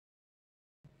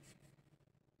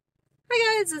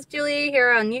Hi guys, it's Julie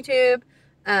here on YouTube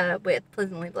with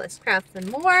Pleasantly Blessed Crafts and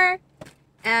more.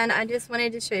 And I just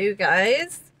wanted to show you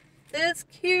guys this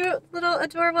cute little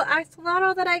adorable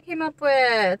axolotl that I came up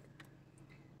with.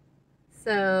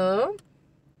 So,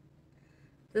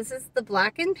 this is the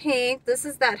black and pink. This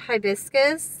is that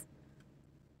hibiscus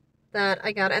that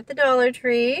I got at the Dollar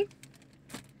Tree.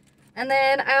 And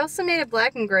then I also made a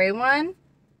black and gray one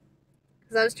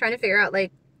because I was trying to figure out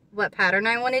like what pattern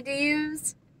I wanted to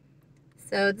use.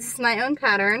 So this is my own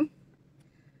pattern.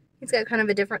 He's got kind of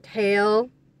a different tail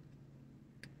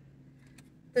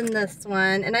than this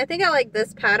one. And I think I like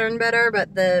this pattern better,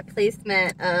 but the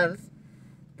placement of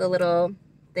the little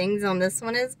things on this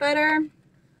one is better.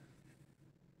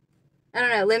 I don't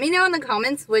know. Let me know in the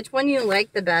comments which one you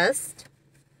like the best.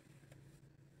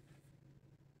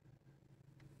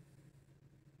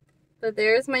 But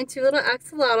there's my two little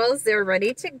axolotls. They're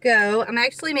ready to go. I'm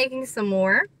actually making some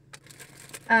more.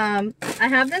 I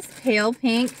have this pale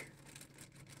pink.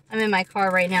 I'm in my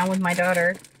car right now with my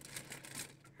daughter.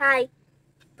 Hi.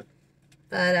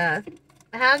 But I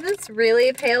have this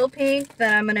really pale pink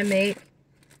that I'm going to make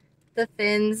the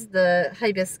fins, the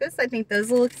hibiscus. I think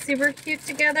those will look super cute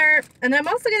together. And then I'm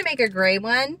also going to make a gray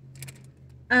one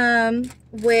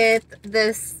with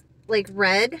this like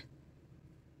red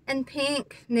and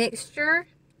pink mixture.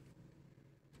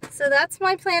 So that's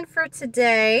my plan for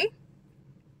today.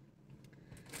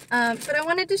 But I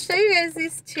wanted to show you guys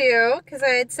these two because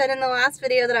I had said in the last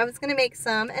video that I was going to make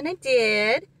some, and I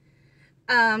did.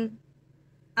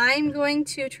 I'm going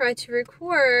to try to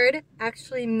record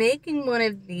actually making one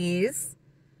of these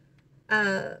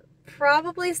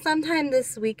probably sometime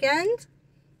this weekend.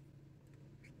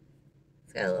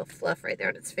 It's got a little fluff right there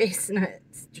on its face and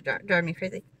it's driving me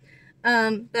crazy.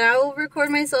 But I will record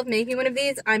myself making one of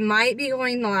these. I might be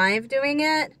going live doing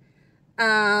it.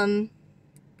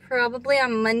 Probably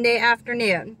on Monday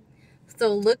afternoon.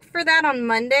 So look for that on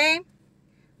Monday.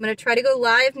 I'm going to try to go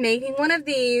live making one of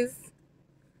these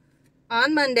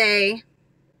on Monday.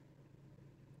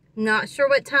 Not sure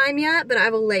what time yet, but I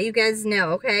will let you guys know,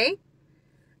 okay?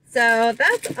 So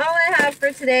that's all I have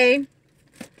for today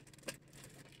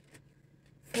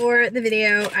for the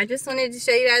video. I just wanted to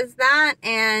show you guys that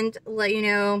and let you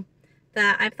know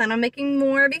that I plan on making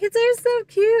more because they're so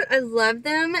cute. I love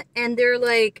them and they're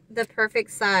like the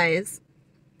perfect size.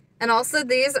 And also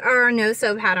these are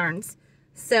no-sew patterns.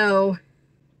 So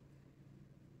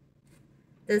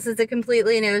this is a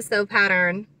completely no-sew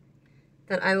pattern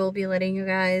that I will be letting you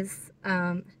guys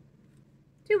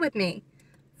do with me.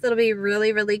 So it'll be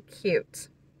really, really cute.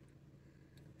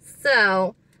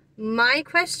 So my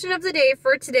question of the day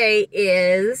for today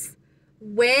is,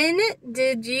 when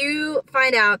did you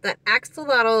find out that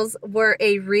axolotls were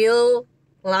a real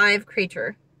live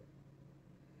creature?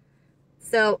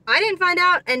 So I didn't find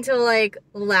out until like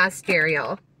last year,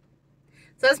 y'all.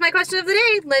 So that's my question of the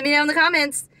day. Let me know in the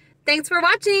comments. Thanks for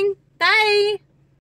watching. Bye.